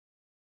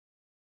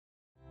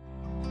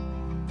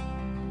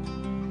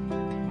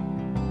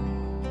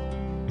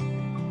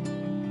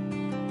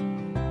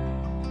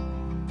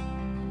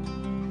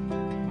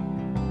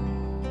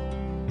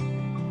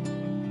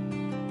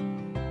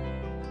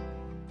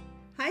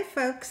Hi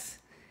folks!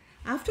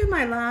 After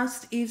my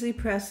last Easy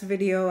Press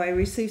video, I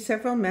received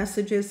several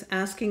messages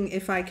asking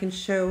if I can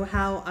show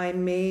how I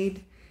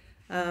made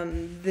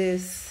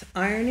this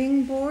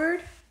ironing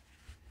board.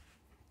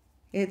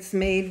 It's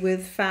made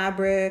with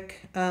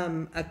fabric,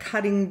 a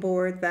cutting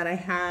board that I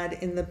had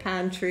in the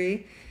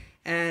pantry,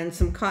 and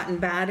some cotton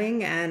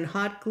batting and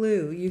hot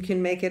glue. You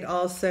can make it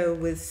also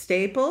with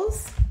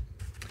staples.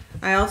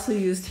 I also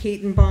used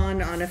heat and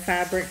bond on a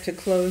fabric to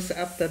close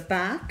up the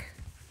back.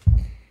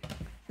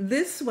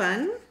 This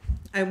one,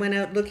 I went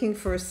out looking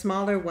for a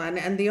smaller one,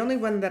 and the only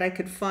one that I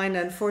could find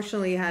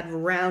unfortunately had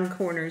round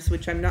corners,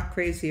 which I'm not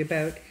crazy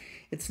about.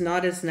 It's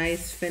not as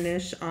nice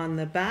finish on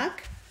the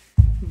back,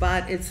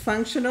 but it's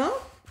functional.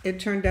 It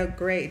turned out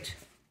great.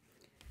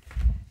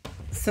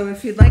 So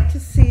if you'd like to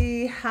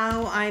see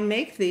how I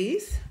make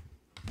these,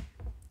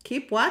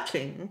 keep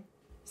watching.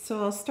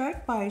 So I'll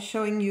start by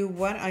showing you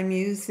what I'm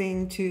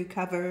using to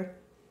cover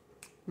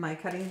my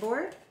cutting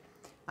board.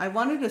 I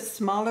wanted a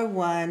smaller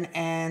one,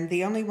 and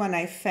the only one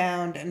I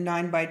found,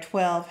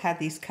 9x12, had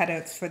these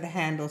cutouts for the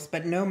handles,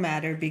 but no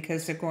matter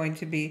because they're going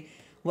to be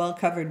well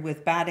covered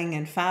with batting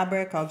and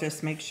fabric. I'll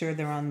just make sure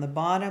they're on the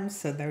bottom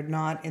so they're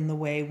not in the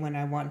way when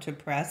I want to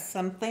press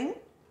something.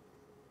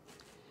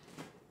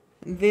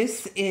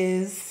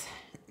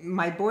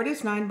 My board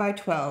is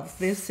 9x12.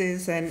 This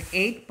is an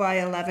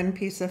 8x11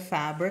 piece of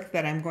fabric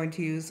that I'm going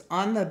to use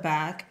on the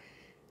back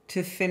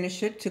to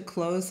finish it, to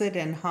close it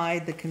and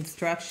hide the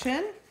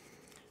construction.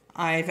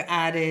 I've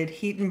added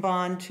heat and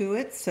bond to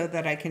it so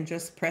that I can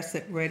just press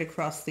it right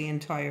across the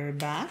entire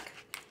back.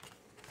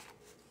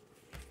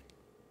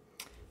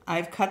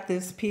 I've cut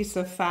this piece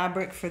of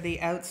fabric for the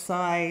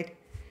outside.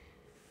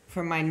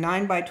 For my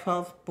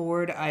 9x12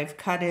 board, I've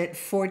cut it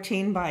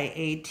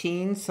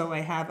 14x18, so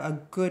I have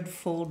a good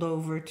fold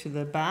over to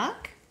the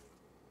back.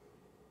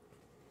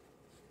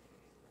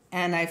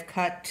 And I've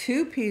cut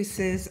two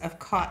pieces of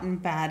cotton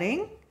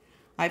batting.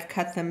 I've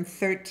cut them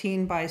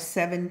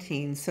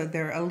 13x17, so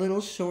they're a little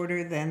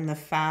shorter than the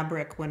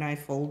fabric when I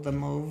fold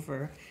them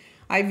over.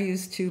 I've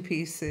used two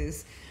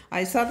pieces.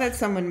 I saw that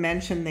someone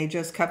mentioned they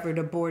just covered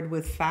a board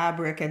with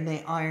fabric and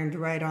they ironed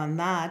right on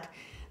that,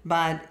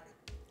 but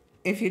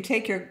if you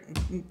take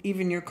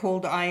even your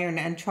cold iron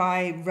and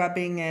try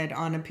rubbing it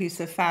on a piece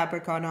of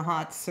fabric on a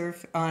hard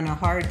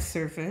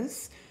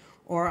surface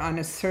or on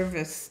a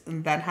surface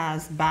that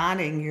has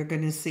batting, you're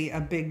going to see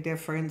a big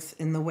difference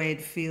in the way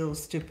it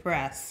feels to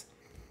press.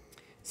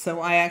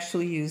 So I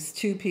actually use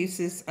two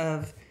pieces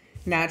of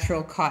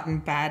natural cotton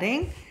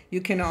batting.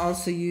 You can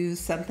also use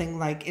something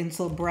like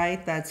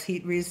Insulbrite that's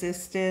heat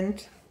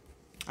resistant.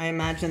 I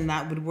imagine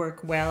that would work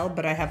well,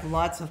 but I have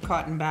lots of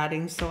cotton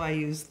batting, so I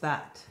use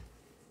that.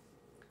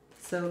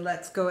 So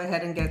let's go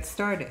ahead and get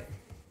started.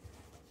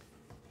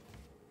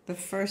 The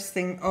first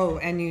thing, oh,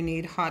 and you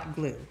need hot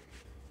glue.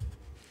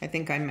 I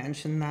think I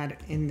mentioned that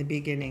in the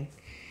beginning.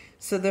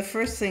 So the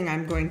first thing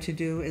I'm going to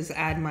do is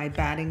add my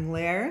batting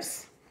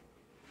layers.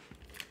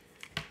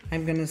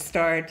 I'm going to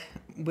start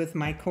with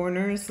my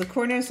corners. The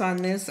corners on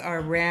this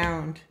are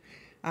round.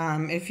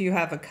 If you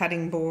have a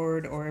cutting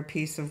board or a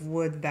piece of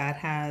wood that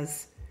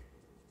has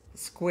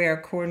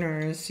square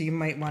corners, you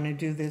might want to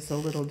do this a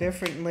little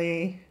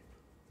differently.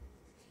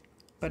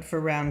 But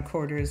for round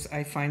corners,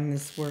 I find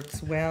this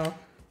works well.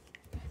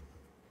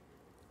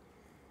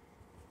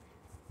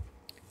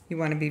 You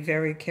want to be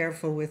very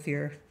careful with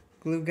your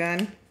glue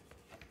gun.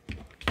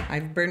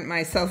 I've burnt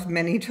myself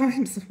many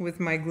times with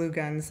my glue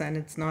guns, and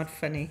it's not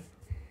funny.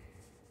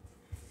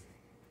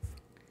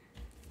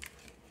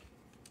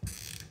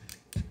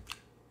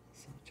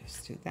 So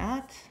just do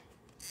that.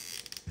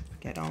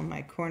 Get all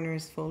my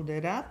corners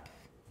folded up.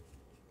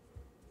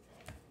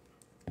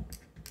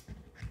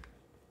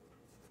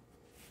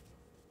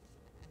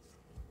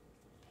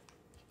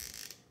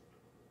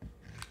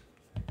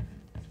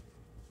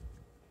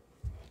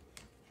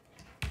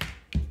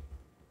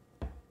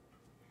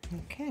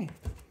 Okay,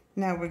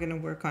 now we're going to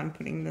work on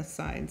putting the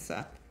sides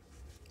up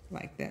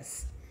like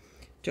this.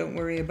 Don't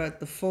worry about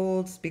the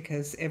folds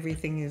because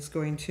everything is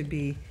going to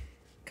be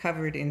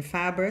covered in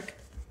fabric.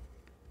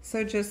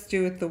 So just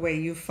do it the way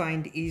you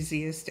find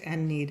easiest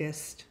and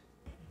neatest.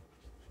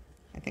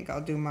 I think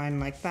I'll do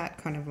mine like that,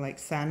 kind of like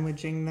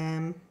sandwiching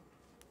them.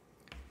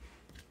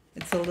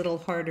 It's a little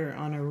harder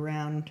on a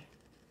round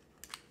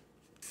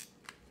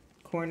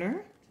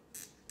corner.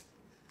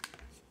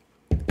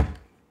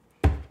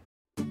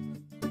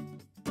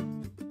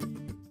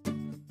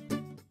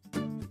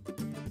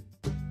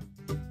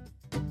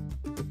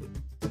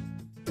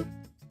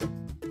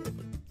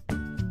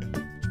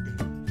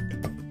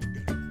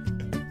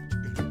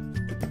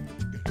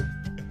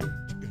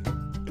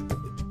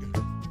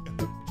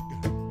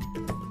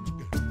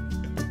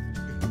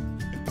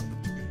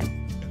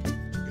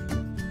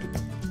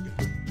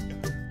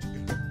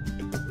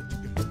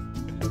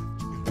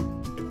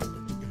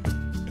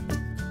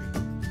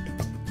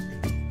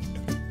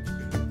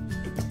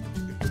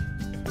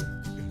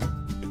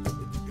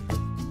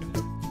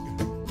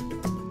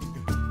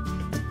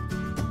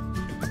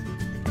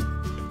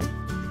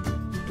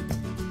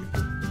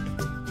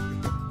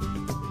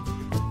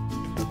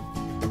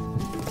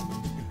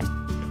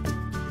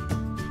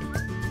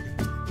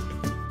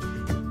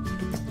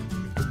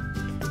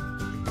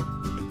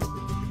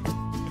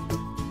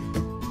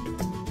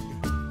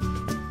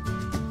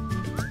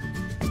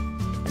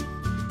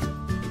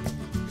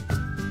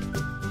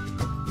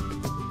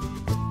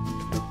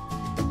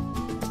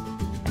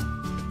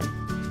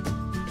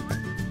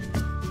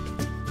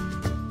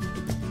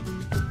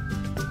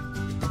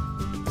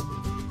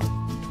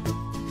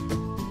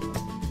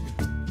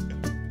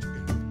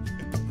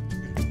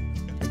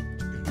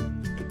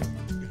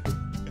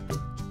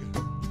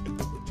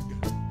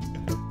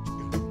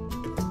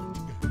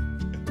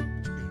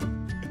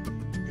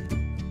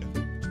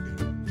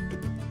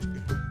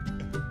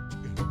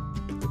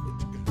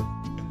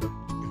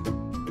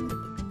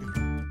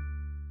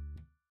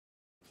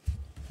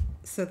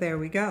 So there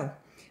we go.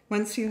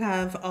 Once you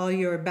have all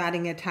your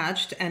batting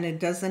attached, and it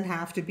doesn't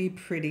have to be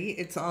pretty,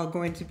 it's all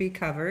going to be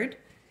covered.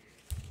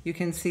 You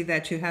can see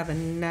that you have a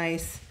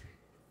nice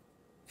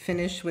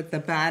finish with the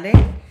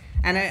batting.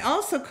 And I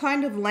also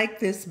kind of like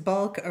this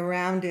bulk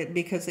around it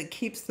because it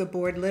keeps the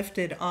board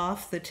lifted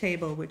off the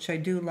table, which I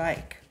do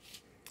like.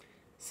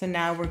 So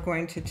now we're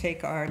going to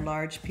take our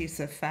large piece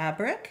of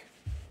fabric,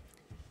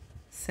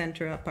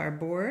 center up our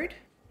board.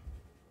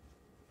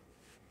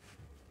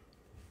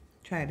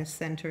 Try to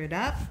center it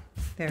up.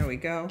 There we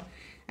go.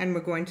 And we're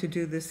going to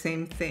do the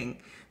same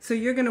thing. So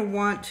you're going to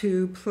want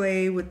to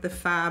play with the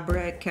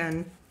fabric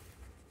and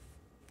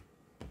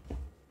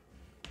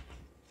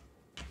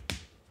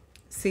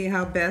see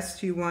how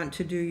best you want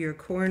to do your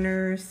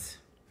corners.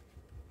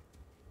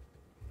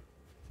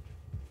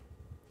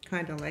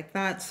 Kind of like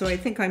that. So I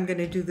think I'm going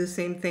to do the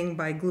same thing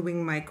by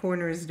gluing my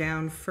corners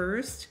down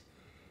first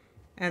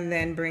and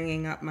then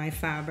bringing up my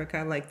fabric.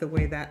 I like the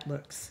way that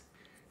looks.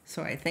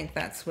 So I think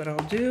that's what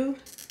I'll do.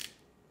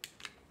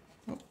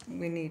 Oh,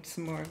 we need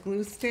some more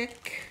glue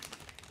stick.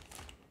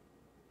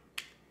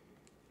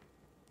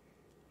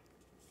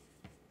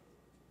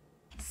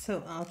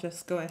 So I'll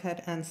just go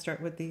ahead and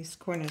start with these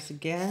corners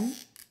again,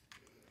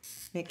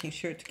 making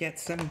sure to get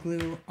some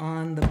glue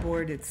on the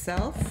board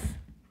itself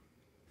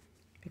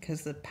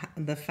because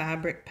the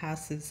fabric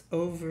passes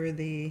over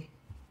the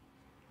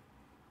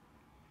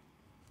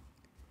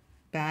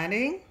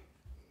batting.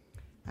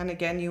 And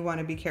again, you want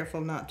to be careful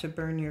not to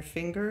burn your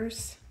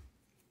fingers.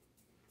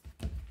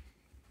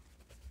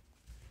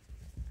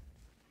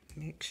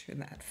 Make sure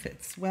that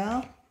fits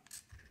well.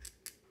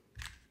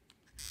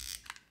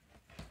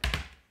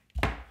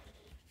 I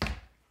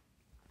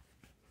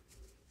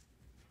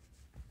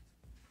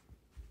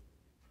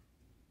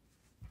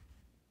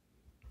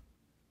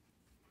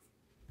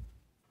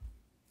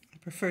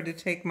prefer to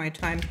take my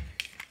time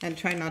and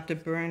try not to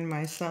burn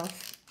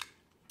myself.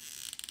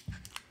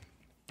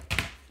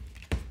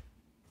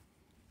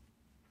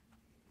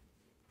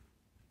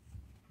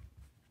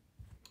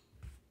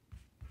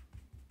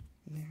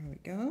 There we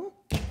go.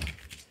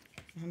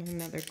 On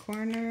another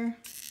corner.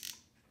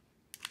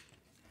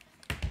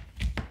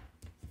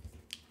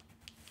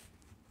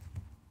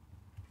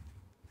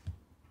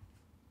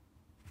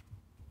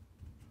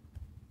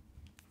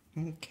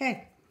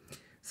 Okay,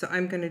 so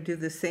I'm going to do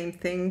the same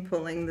thing,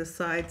 pulling the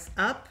sides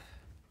up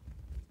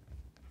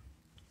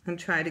and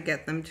try to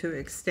get them to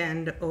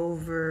extend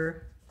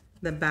over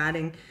the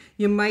batting.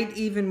 You might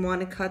even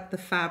want to cut the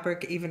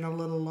fabric even a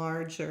little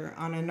larger.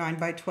 On a 9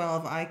 by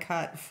 12, I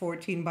cut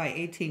 14 by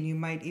 18. You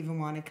might even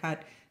want to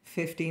cut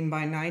 15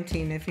 by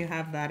 19 if you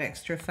have that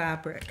extra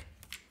fabric.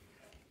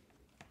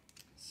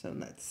 So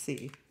let's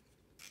see.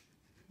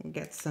 We'll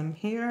get some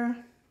here.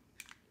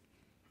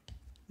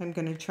 I'm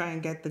going to try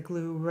and get the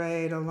glue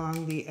right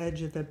along the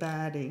edge of the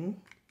batting.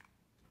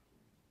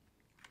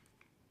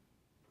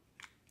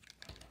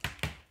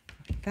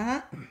 Like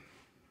that.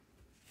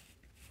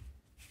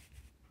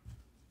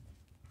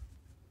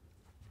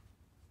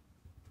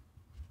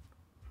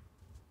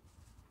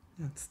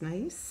 That's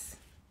nice.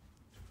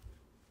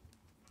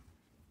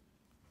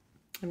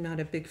 I'm not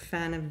a big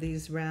fan of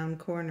these round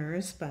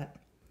corners, but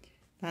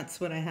that's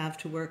what I have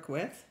to work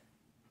with.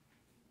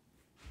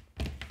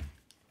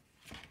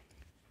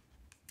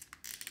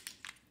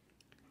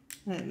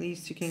 At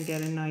least you can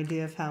get an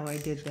idea of how I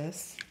did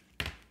this.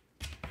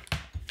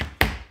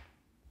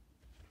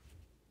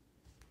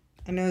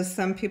 I know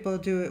some people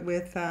do it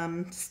with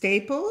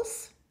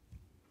staples,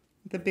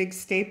 the big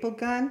staple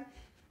gun,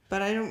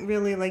 but I don't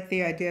really like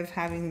the idea of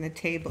having the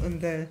table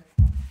and the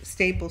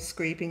staple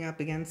scraping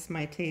up against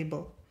my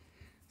table.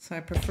 So I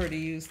prefer to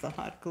use the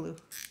hot glue.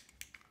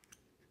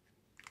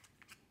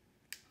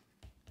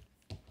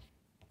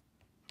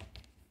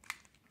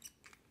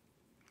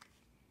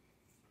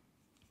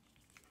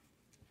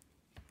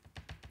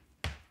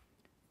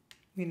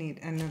 We need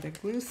another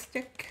glue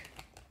stick.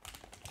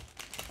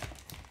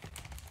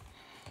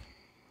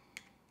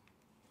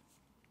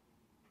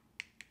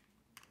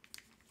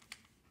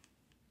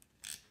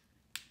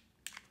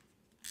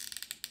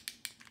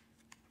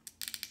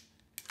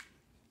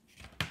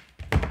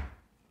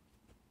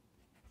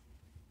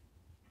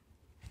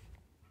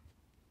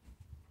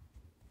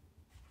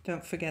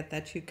 Don't forget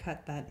that you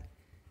cut that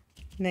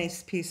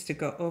nice piece to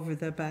go over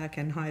the back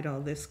and hide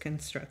all this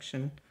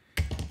construction.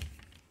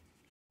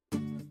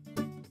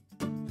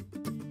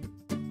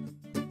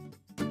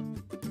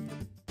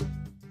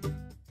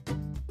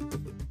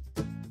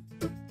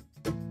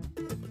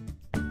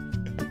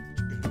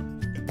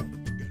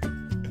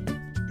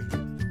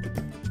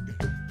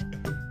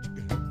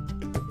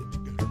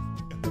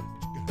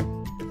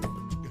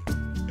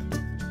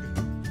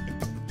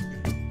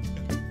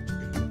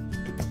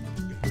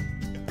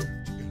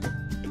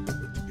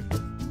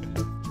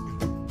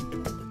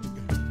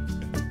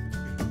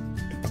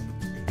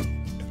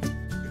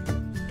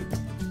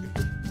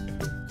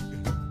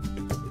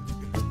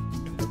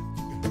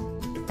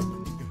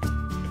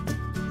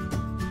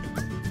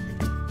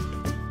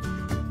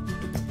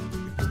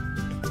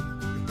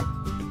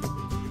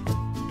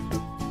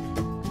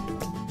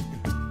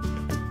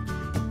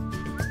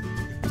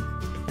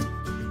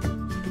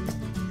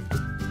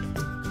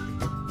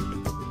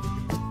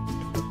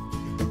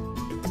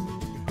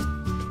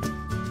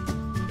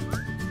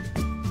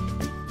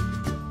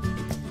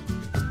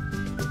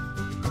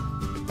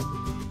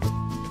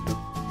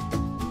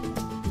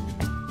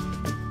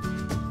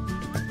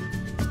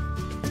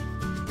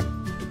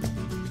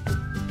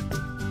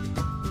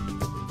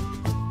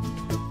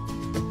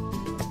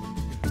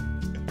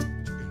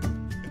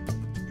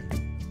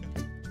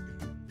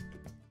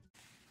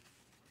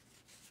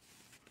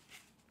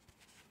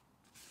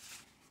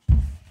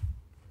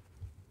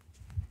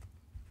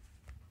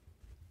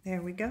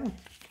 There we go.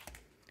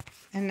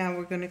 And now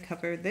we're going to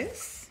cover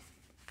this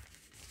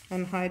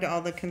and hide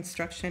all the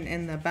construction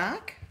in the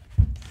back.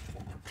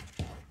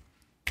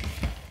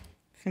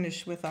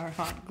 Finish with our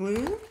hot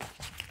glue.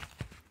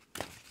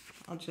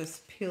 I'll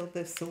just peel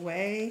this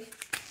away.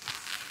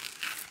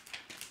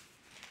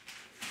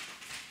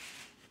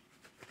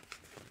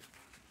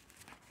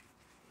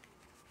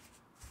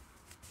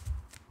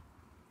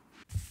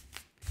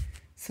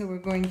 So we're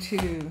going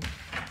to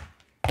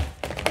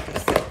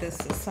just set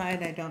this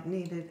aside. I don't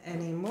need it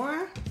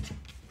anymore.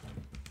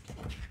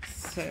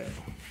 So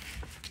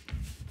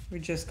we're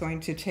just going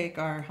to take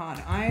our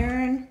hot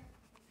iron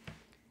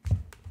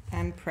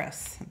and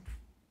press.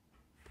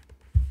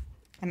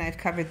 And I've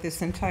covered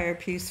this entire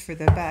piece for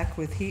the back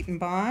with heat and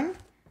bond.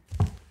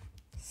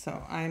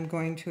 So I'm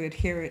going to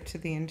adhere it to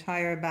the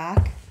entire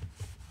back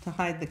to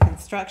hide the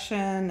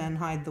construction and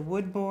hide the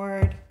wood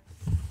board.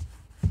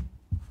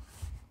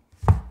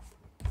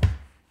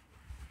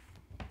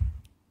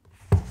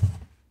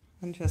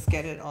 And just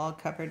get it all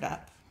covered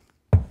up.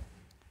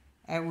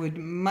 I would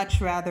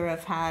much rather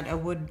have had a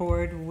wood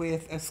board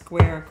with a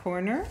square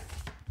corner,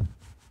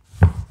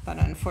 but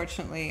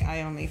unfortunately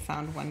I only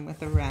found one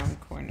with a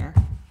round corner.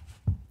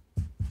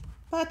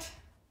 But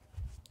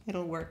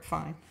it'll work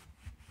fine.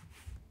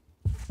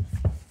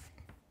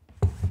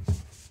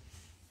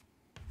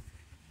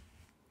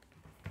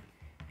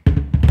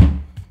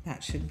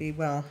 That should be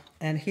well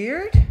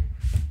adhered.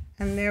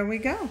 And there we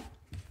go.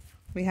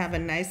 We have a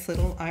nice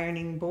little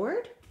ironing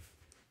board.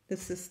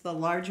 This is the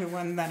larger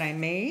one that I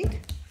made.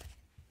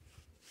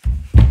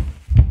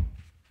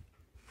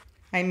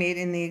 I made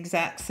in the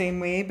exact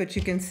same way, but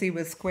you can see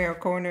with square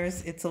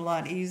corners, it's a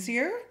lot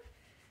easier.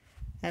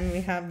 And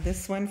we have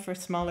this one for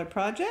smaller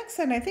projects,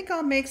 and I think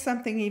I'll make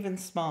something even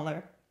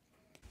smaller.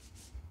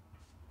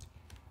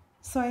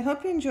 So I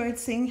hope you enjoyed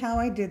seeing how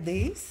I did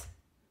these.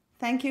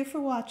 Thank you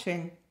for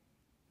watching.